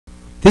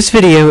This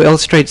video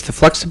illustrates the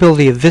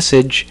flexibility of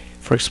Visage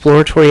for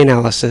exploratory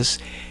analysis,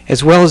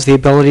 as well as the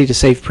ability to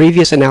save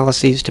previous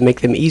analyses to make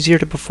them easier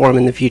to perform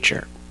in the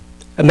future.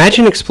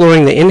 Imagine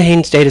exploring the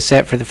NHANES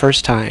dataset for the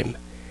first time.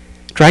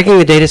 Dragging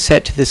the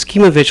dataset to the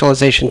schema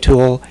visualization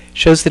tool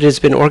shows that it has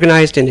been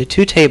organized into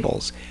two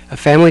tables, a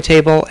family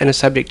table and a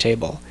subject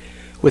table,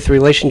 with the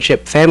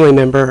relationship family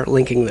member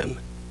linking them.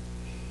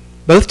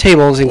 Both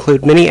tables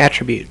include many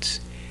attributes.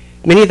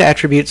 Many of the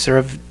attributes are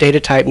of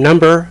data type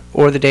number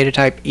or the data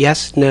type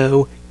yes,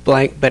 no,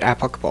 blank, but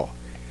applicable.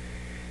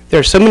 There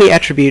are so many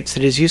attributes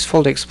that it is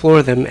useful to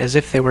explore them as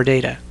if they were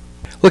data.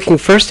 Looking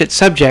first at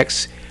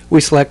subjects,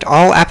 we select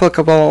all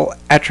applicable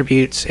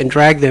attributes and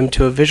drag them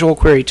to a visual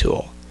query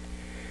tool.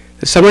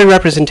 The summary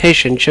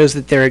representation shows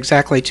that there are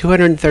exactly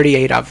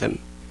 238 of them.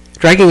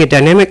 Dragging a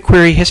dynamic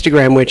query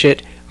histogram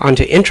widget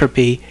onto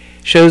entropy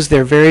shows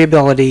their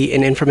variability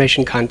in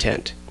information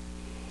content.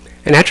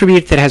 An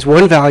attribute that has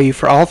one value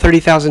for all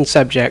 30,000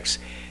 subjects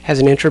has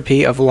an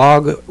entropy of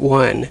log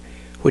 1,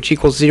 which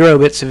equals 0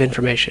 bits of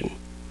information.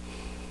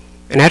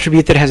 An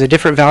attribute that has a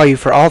different value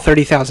for all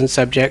 30,000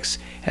 subjects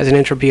has an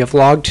entropy of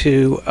log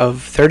 2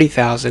 of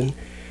 30,000,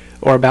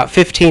 or about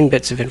 15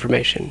 bits of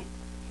information.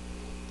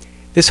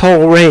 This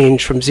whole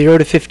range from 0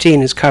 to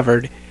 15 is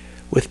covered,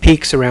 with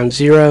peaks around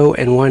 0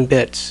 and 1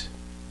 bits.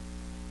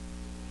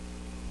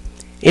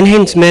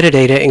 NHANES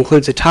metadata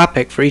includes a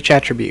topic for each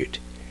attribute.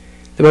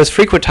 The most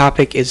frequent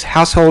topic is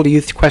Household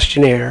Youth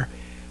Questionnaire,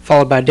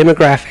 followed by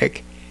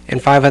Demographic,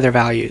 and 5 other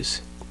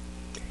values.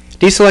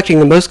 Deselecting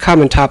the most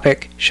common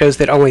topic shows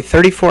that only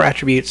 34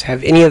 attributes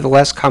have any of the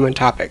less common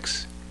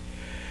topics.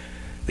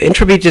 The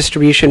entropy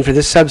distribution for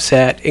this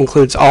subset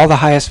includes all the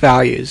highest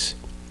values.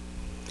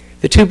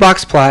 The two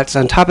box plots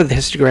on top of the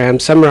histogram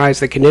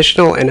summarize the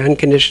conditional and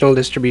unconditional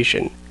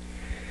distribution.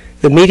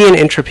 The median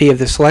entropy of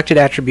the selected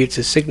attributes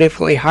is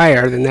significantly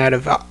higher than that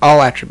of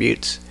all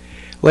attributes.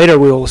 Later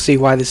we will see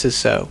why this is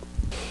so.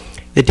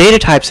 The data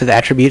types of the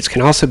attributes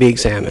can also be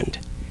examined.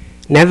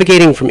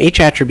 Navigating from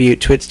each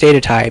attribute to its data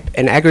type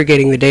and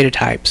aggregating the data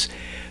types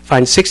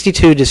finds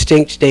 62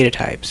 distinct data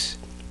types.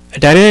 A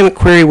dynamic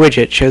query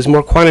widget shows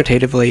more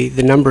quantitatively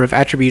the number of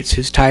attributes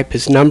whose type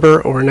is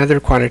number or another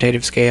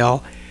quantitative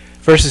scale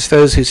versus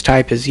those whose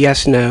type is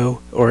yes,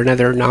 no, or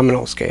another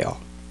nominal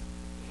scale.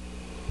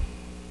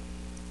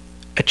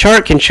 A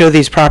chart can show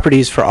these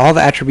properties for all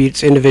the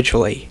attributes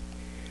individually.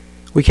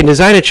 We can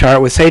design a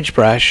chart with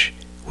Sagebrush,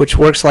 which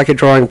works like a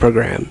drawing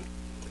program.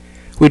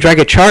 We drag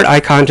a chart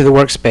icon to the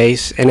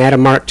workspace and add a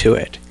mark to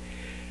it.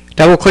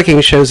 Double-clicking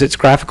shows its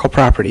graphical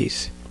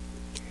properties.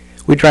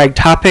 We drag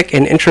topic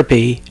and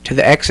entropy to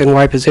the X and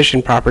Y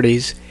position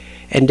properties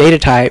and data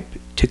type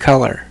to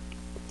color.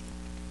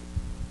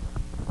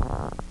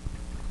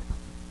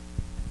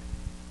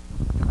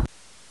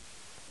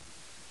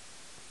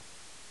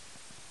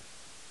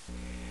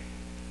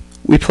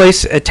 We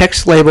place a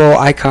text label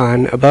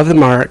icon above the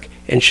mark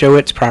and show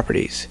its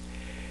properties.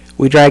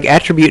 We drag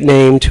attribute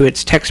name to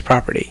its text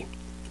property.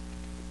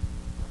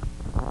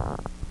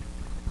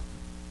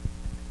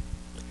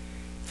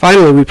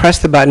 Finally, we press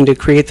the button to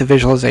create the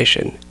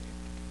visualization.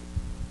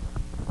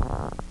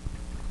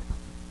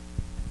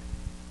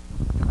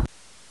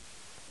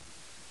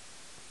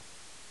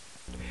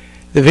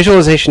 The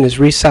visualization is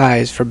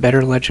resized for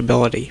better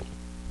legibility.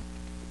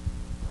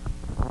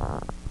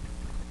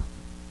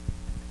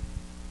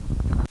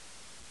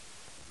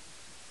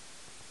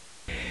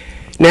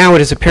 Now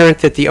it is apparent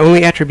that the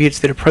only attributes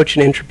that approach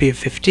an entropy of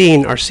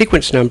 15 are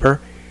sequence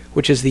number,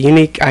 which is the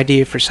unique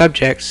ID for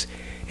subjects,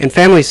 and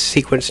family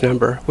sequence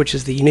number, which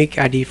is the unique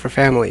ID for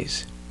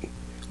families.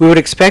 We would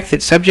expect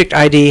that subject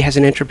ID has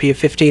an entropy of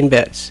 15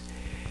 bits.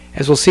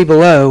 As we'll see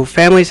below,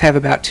 families have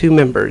about 2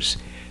 members,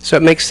 so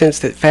it makes sense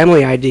that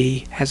family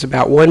ID has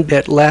about 1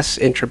 bit less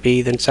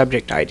entropy than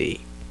subject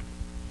ID.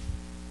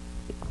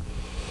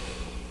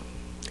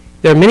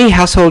 There are many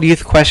household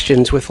youth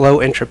questions with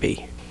low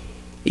entropy.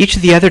 Each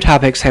of the other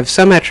topics have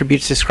some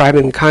attributes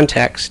describing the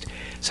context,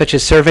 such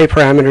as survey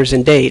parameters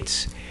and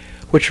dates,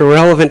 which are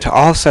relevant to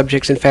all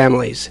subjects and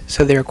families,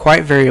 so they are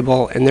quite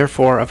variable and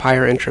therefore of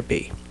higher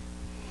entropy.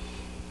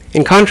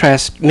 In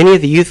contrast, many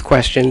of the youth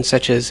questions,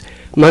 such as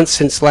months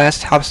since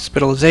last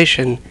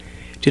hospitalization,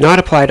 do not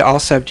apply to all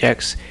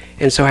subjects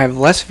and so have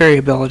less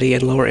variability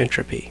and lower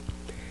entropy.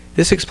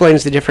 This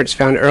explains the difference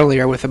found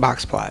earlier with the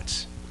box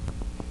plots.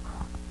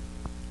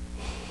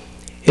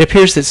 It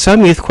appears that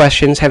some youth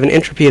questions have an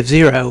entropy of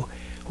 0,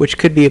 which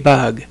could be a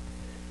bug.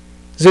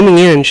 Zooming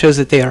in shows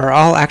that they are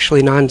all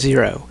actually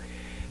non-zero.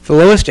 The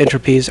lowest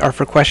entropies are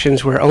for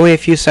questions where only a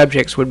few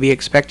subjects would be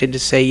expected to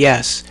say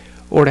yes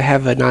or to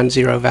have a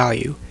non-zero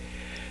value,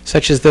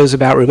 such as those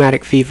about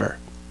rheumatic fever.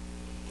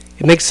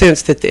 It makes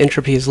sense that the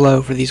entropy is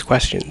low for these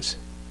questions.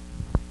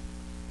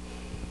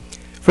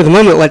 For the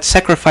moment, let's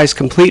sacrifice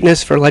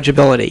completeness for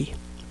legibility.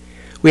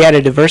 We add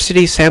a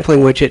diversity sampling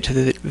widget to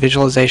the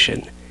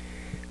visualization.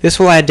 This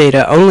will add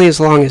data only as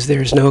long as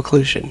there is no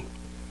occlusion.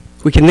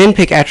 We can then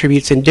pick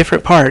attributes in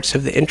different parts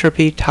of the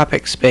entropy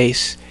topic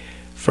space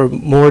for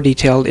more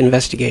detailed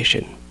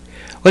investigation.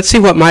 Let's see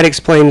what might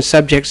explain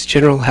subjects'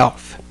 general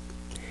health.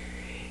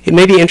 It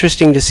may be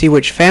interesting to see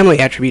which family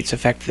attributes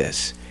affect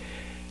this.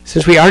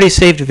 Since we already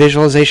saved a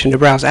visualization to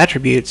browse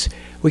attributes,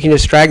 we can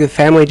just drag the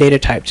family data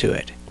type to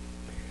it.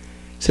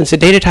 Since a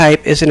data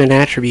type isn't an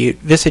attribute,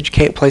 Visage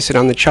can't place it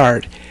on the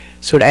chart,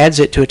 so it adds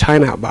it to a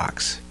timeout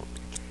box.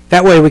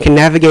 That way we can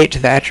navigate to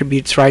the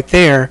attributes right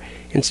there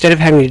instead of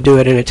having to do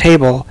it in a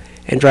table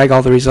and drag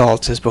all the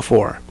results as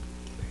before.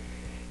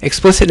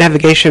 Explicit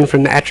navigation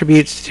from the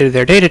attributes to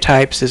their data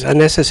types is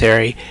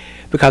unnecessary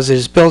because it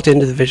is built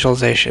into the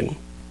visualization.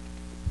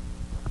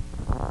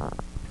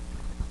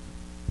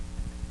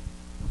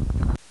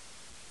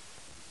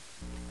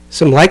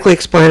 Some likely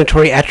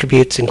explanatory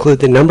attributes include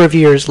the number of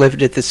years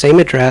lived at the same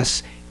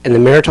address and the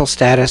marital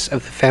status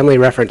of the family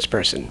reference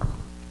person.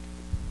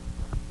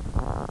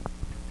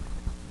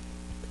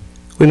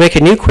 We make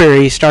a new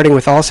query starting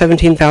with all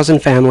 17,000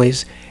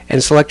 families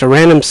and select a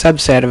random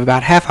subset of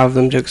about half of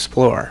them to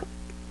explore.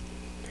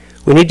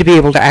 We need to be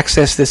able to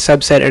access this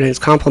subset and its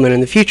complement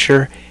in the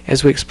future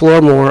as we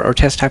explore more or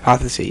test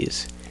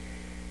hypotheses.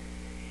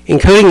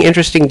 Encoding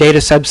interesting data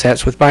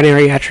subsets with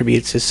binary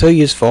attributes is so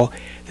useful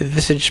that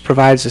Visage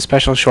provides a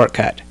special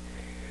shortcut.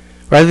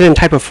 Rather than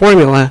type a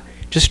formula,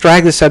 just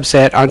drag the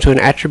subset onto an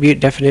attribute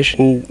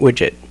definition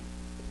widget.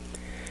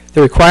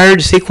 The required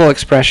SQL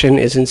expression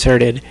is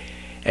inserted,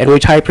 and we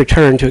type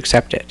return to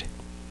accept it.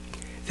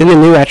 Then the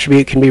new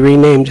attribute can be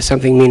renamed to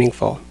something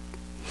meaningful.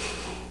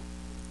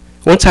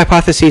 Once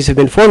hypotheses have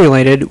been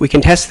formulated, we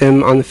can test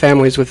them on the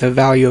families with a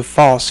value of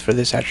false for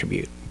this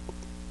attribute.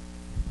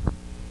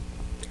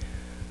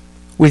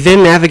 We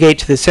then navigate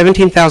to the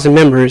 17,000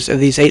 members of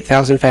these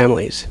 8,000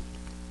 families.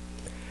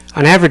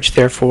 On average,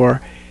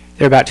 therefore,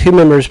 there are about 2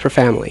 members per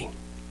family.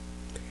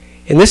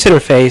 In this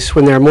interface,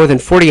 when there are more than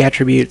 40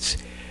 attributes,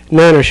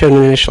 none are shown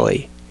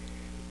initially.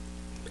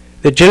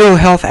 The general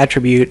health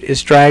attribute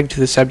is dragged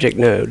to the subject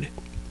node.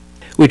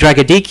 We drag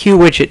a DQ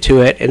widget to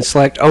it and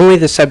select only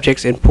the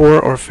subjects in poor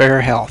or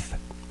fair health.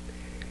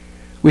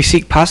 We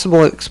seek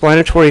possible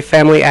explanatory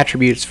family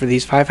attributes for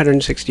these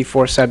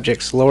 564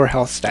 subjects' lower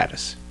health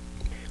status.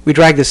 We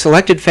drag the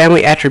selected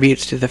family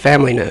attributes to the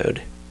family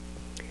node.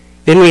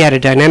 Then we add a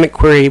dynamic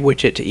query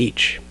widget to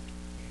each.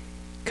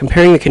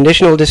 Comparing the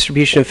conditional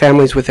distribution of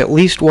families with at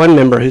least one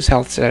member whose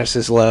health status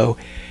is low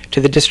to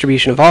the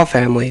distribution of all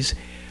families,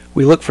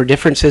 we look for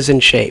differences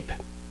in shape.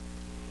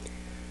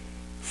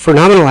 For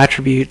nominal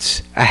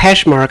attributes, a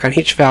hash mark on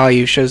each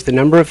value shows the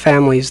number of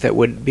families that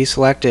would be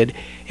selected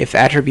if the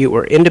attribute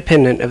were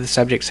independent of the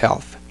subject's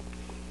health.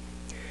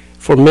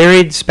 For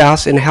married,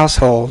 spouse, and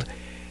household,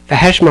 the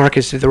hash mark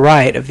is to the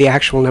right of the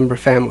actual number of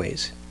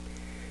families.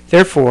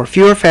 Therefore,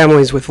 fewer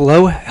families with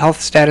low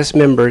health status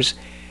members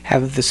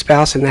have the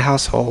spouse in the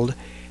household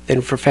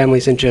than for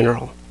families in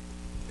general.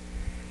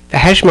 The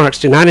hash marks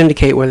do not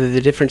indicate whether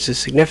the difference is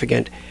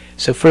significant,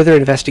 so further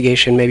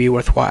investigation may be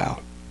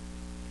worthwhile.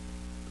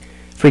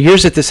 For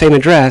years at the same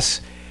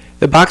address,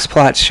 the box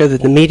plots show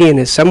that the median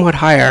is somewhat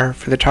higher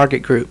for the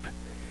target group.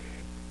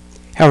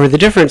 However, the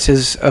difference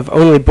is of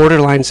only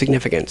borderline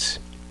significance.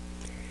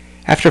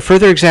 After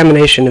further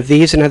examination of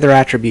these and other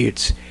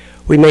attributes,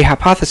 we may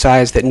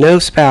hypothesize that no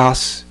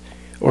spouse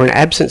or an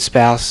absent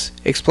spouse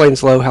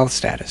explains low health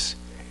status.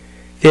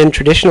 Then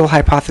traditional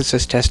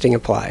hypothesis testing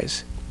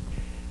applies.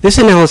 This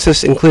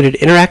analysis included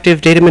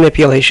interactive data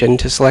manipulation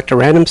to select a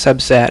random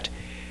subset,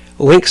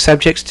 link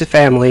subjects to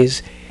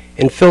families,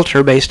 and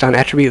filter based on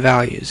attribute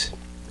values.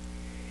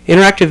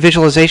 Interactive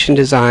visualization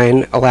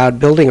design allowed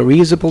building a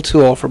reusable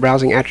tool for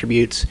browsing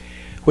attributes,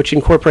 which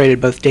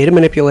incorporated both data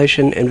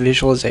manipulation and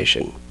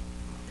visualization.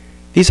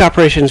 These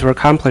operations were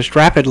accomplished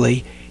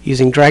rapidly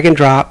using drag and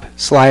drop,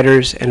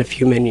 sliders, and a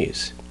few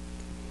menus.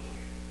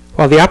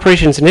 While the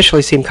operations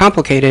initially seem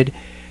complicated,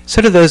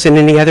 so do those in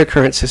any other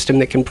current system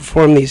that can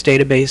perform these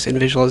database and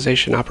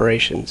visualization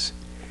operations.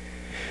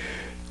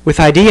 With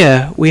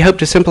IDEA, we hope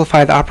to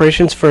simplify the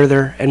operations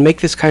further and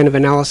make this kind of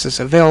analysis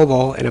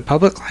available in a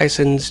public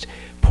licensed,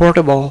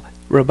 portable,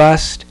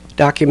 robust,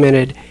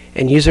 documented,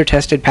 and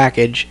user-tested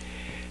package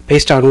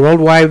based on World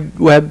Wide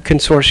Web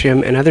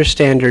Consortium and other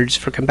standards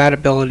for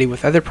compatibility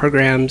with other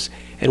programs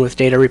and with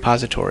data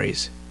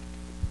repositories.